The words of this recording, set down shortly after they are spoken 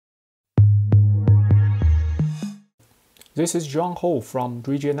This is John Ho from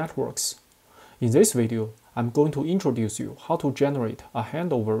Ruijie Networks. In this video, I'm going to introduce you how to generate a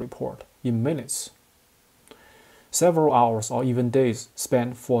handover report in minutes. Several hours or even days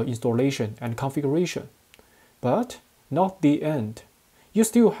spent for installation and configuration. But not the end. You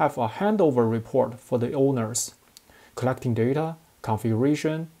still have a handover report for the owners, collecting data,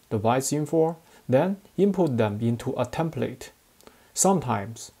 configuration, device info, then input them into a template.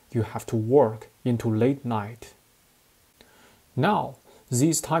 Sometimes you have to work into late night. Now,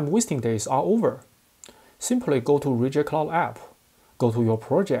 these time-wasting days are over. Simply go to Ruijie Cloud app, go to your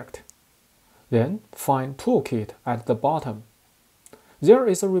project, then find Toolkit at the bottom. There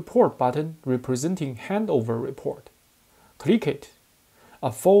is a report button representing Handover Report. Click it.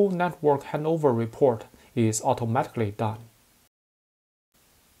 A full network handover report is automatically done.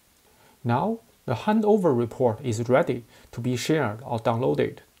 Now, the handover report is ready to be shared or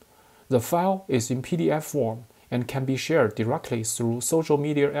downloaded. The file is in PDF form and can be shared directly through social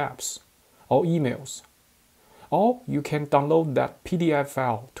media apps or emails. Or you can download that PDF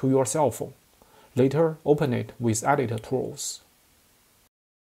file to your cell phone. Later, open it with editor tools.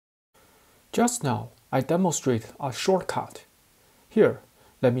 Just now, I demonstrated a shortcut. Here,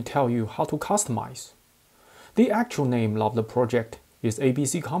 let me tell you how to customize. The actual name of the project is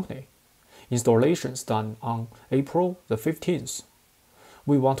ABC Company. Installations done on April the 15th.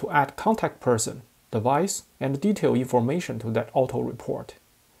 We want to add contact person, device, and detailed information to that auto report.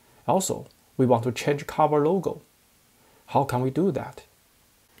 Also, we want to change cover logo. How can we do that?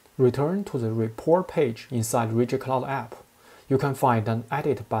 Return to the report page inside Ruijie Cloud app. You can find an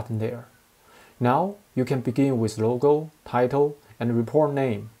edit button there. Now, you can begin with logo, title, and report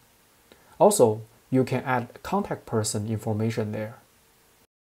name. Also, you can add contact person information there.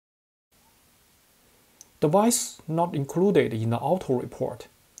 Device not included in the auto report.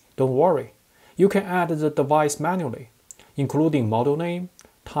 Don't worry, you can add the device manually, including model name,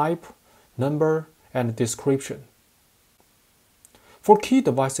 type, number, and description. For key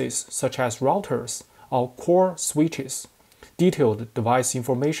devices such as routers or core switches, detailed device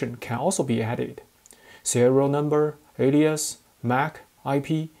information can also be added. Serial number, alias, MAC,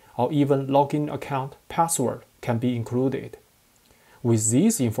 IP, or even login account password can be included. With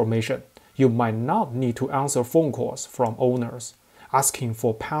this information, you might not need to answer phone calls from owners asking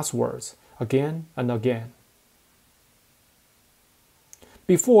for passwords again and again.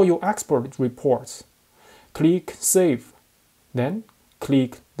 Before you export reports, click Save, then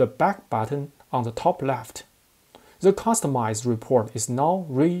click the Back button on the top left. The customized report is now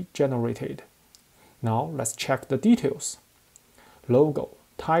regenerated. Now let's check the details. Logo,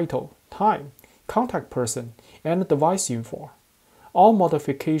 title, time, contact person, and device info. All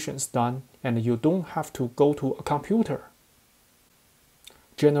modifications done and you don't have to go to a computer.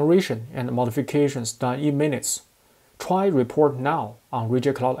 Generation and modifications done in minutes. Try report now on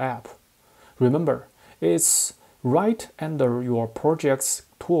Ruijie Cloud app. Remember, it's right under your project's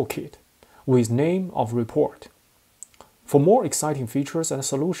toolkit with name of report. For more exciting features and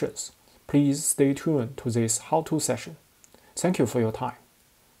solutions, please stay tuned to this how-to session. Thank you for your time.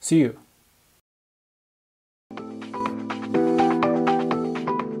 See you.